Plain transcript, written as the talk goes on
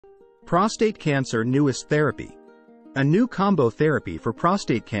Prostate cancer newest therapy. A new combo therapy for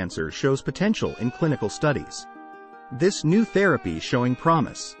prostate cancer shows potential in clinical studies. This new therapy showing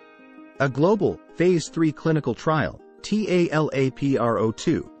promise. A global, phase 3 clinical trial,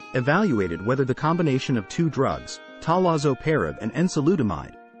 TALAPRO2, evaluated whether the combination of two drugs, talazoparib and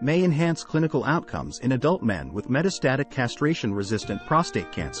enzalutamide, may enhance clinical outcomes in adult men with metastatic castration-resistant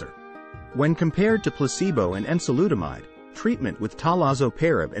prostate cancer. When compared to placebo and enzalutamide, treatment with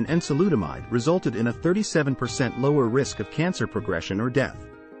talazoparib and enzalutamide resulted in a 37% lower risk of cancer progression or death.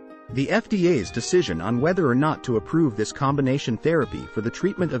 The FDA's decision on whether or not to approve this combination therapy for the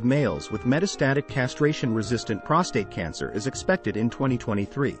treatment of males with metastatic castration-resistant prostate cancer is expected in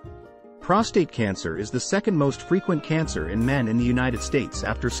 2023. Prostate cancer is the second most frequent cancer in men in the United States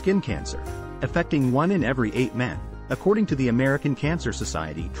after skin cancer, affecting 1 in every 8 men, according to the American Cancer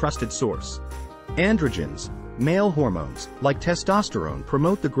Society trusted source. Androgens, male hormones, like testosterone,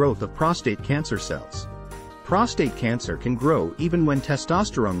 promote the growth of prostate cancer cells. Prostate cancer can grow even when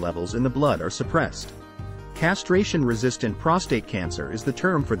testosterone levels in the blood are suppressed. Castration-resistant prostate cancer is the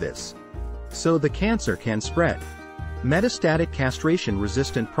term for this. So the cancer can spread. Metastatic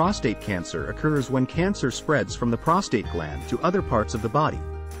castration-resistant prostate cancer occurs when cancer spreads from the prostate gland to other parts of the body,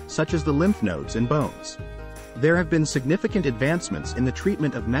 such as the lymph nodes and bones. There have been significant advancements in the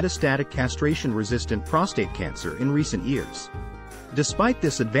treatment of metastatic castration-resistant prostate cancer in recent years. Despite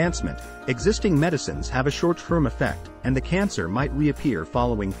this advancement, existing medicines have a short-term effect, and the cancer might reappear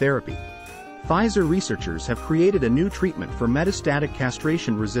following therapy. Pfizer researchers have created a new treatment for metastatic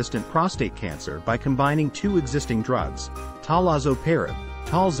castration-resistant prostate cancer by combining two existing drugs, talazoparib,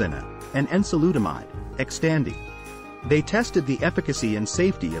 Talzenna, and enzalutamide, Xtandi. They tested the efficacy and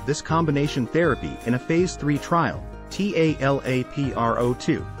safety of this combination therapy in a phase 3 trial,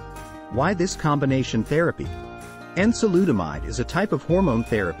 TALAPRO2. Why this combination therapy? Enzalutamide is a type of hormone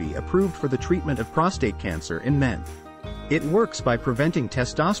therapy approved for the treatment of prostate cancer in men. It works by preventing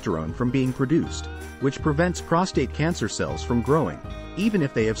testosterone from being produced, which prevents prostate cancer cells from growing, even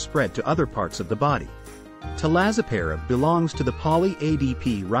if they have spread to other parts of the body. Talazoparib belongs to the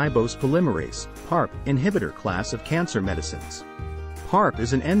poly-ADP ribose polymerase (PARP) inhibitor class of cancer medicines. PARP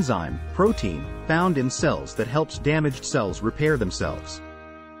is an enzyme, protein, found in cells that helps damaged cells repair themselves.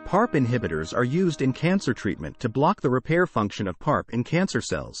 PARP inhibitors are used in cancer treatment to block the repair function of PARP in cancer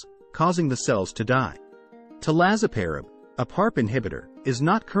cells, causing the cells to die. Talazoparib, a PARP inhibitor, is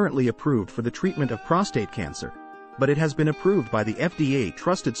not currently approved for the treatment of prostate cancer, but it has been approved by the FDA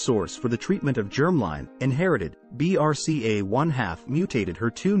trusted source for the treatment of germline, inherited, BRCA1/2 mutated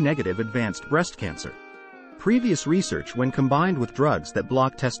HER2-negative advanced breast cancer. Previous research when combined with drugs that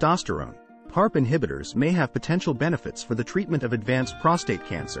block testosterone, PARP inhibitors may have potential benefits for the treatment of advanced prostate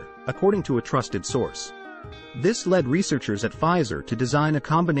cancer, according to a trusted source. This led researchers at Pfizer to design a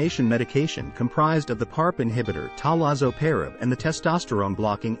combination medication comprised of the PARP inhibitor talazoparib and the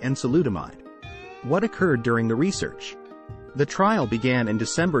testosterone-blocking enzalutamide. What occurred during the research? The trial began in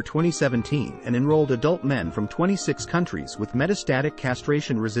December 2017 and enrolled adult men from 26 countries with metastatic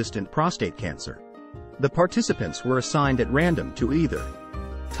castration-resistant prostate cancer. The participants were assigned at random to either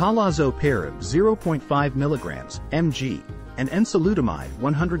talazoparib 0.5 mg mg and enzalutamide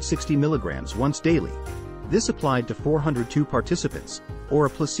 160 mg once daily. This applied to 402 participants, or a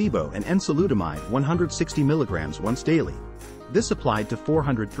placebo and enzalutamide 160 mg once daily. This applied to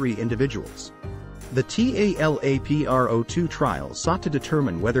 403 individuals. The TALAPRO2 trial sought to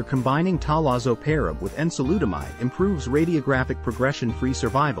determine whether combining talazoparib with enzalutamide improves radiographic progression-free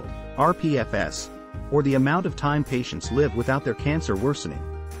survival, RPFS, or the amount of time patients live without their cancer worsening,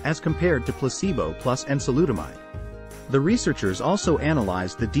 as compared to placebo plus enzalutamide. The researchers also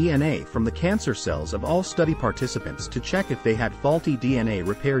analyzed the DNA from the cancer cells of all study participants to check if they had faulty DNA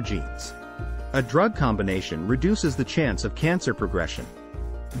repair genes. A drug combination reduces the chance of cancer progression.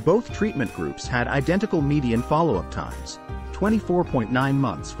 Both treatment groups had identical median follow-up times, 24.9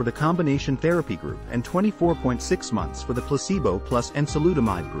 months for the combination therapy group and 24.6 months for the placebo plus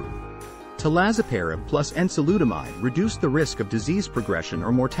enzalutamide group. Talazoparib plus enzalutamide reduced the risk of disease progression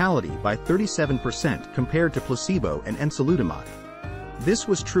or mortality by 37% compared to placebo and enzalutamide. This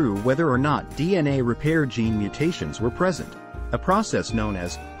was true whether or not DNA repair gene mutations were present, a process known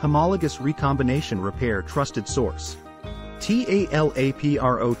as homologous recombination repair trusted source.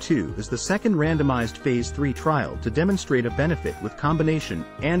 TALAPRO2 is the second randomized phase 3 trial to demonstrate a benefit with combination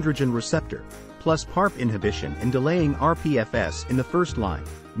androgen receptor plus PARP inhibition in delaying RPFS in the first-line,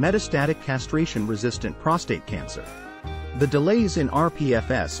 metastatic castration-resistant prostate cancer. The delays in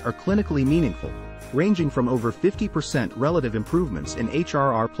RPFS are clinically meaningful, ranging from over 50% relative improvements in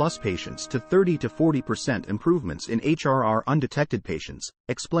HRR+ patients to 30 to 40% improvements in HRR undetected patients,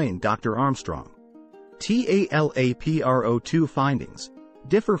 explained Dr. Armstrong. TALAPRO2 findings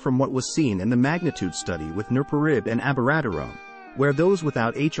differ from what was seen in the magnitude study with nirparib and abiraterone, where those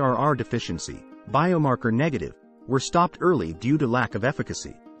without HRR deficiency, biomarker negative, were stopped early due to lack of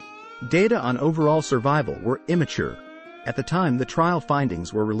efficacy. Data on overall survival were immature at the time the trial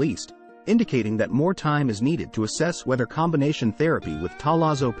findings were released, indicating that more time is needed to assess whether combination therapy with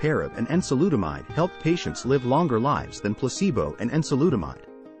talazoparib and enzalutamide helped patients live longer lives than placebo and enzalutamide.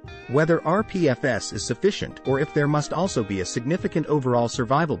 Whether rPFS is sufficient or if there must also be a significant overall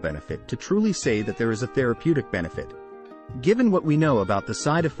survival benefit to truly say that there is a therapeutic benefit. Given what we know about the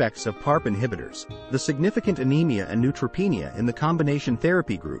side effects of PARP inhibitors, the significant anemia and neutropenia in the combination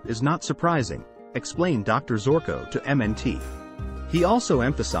therapy group is not surprising, explained Dr. Zorko to MNT. He also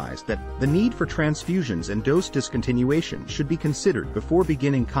emphasized that the need for transfusions and dose discontinuation should be considered before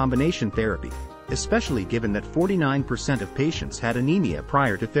beginning combination therapy, especially given that 49% of patients had anemia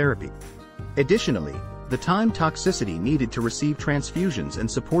prior to therapy. Additionally, the time toxicity needed to receive transfusions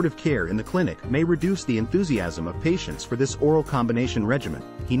and supportive care in the clinic may reduce the enthusiasm of patients for this oral combination regimen,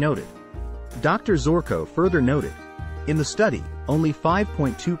 he noted. Dr. Zorko further noted, in the study, only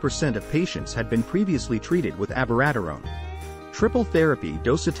 5.2% of patients had been previously treated with abiraterone. Triple therapy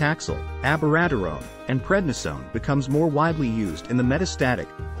docetaxel, abiraterone, and prednisone becomes more widely used in the metastatic,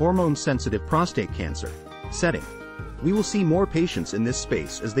 hormone-sensitive prostate cancer setting. We will see more patients in this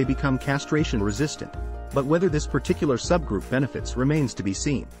space as they become castration-resistant, but whether this particular subgroup benefits remains to be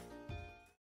seen.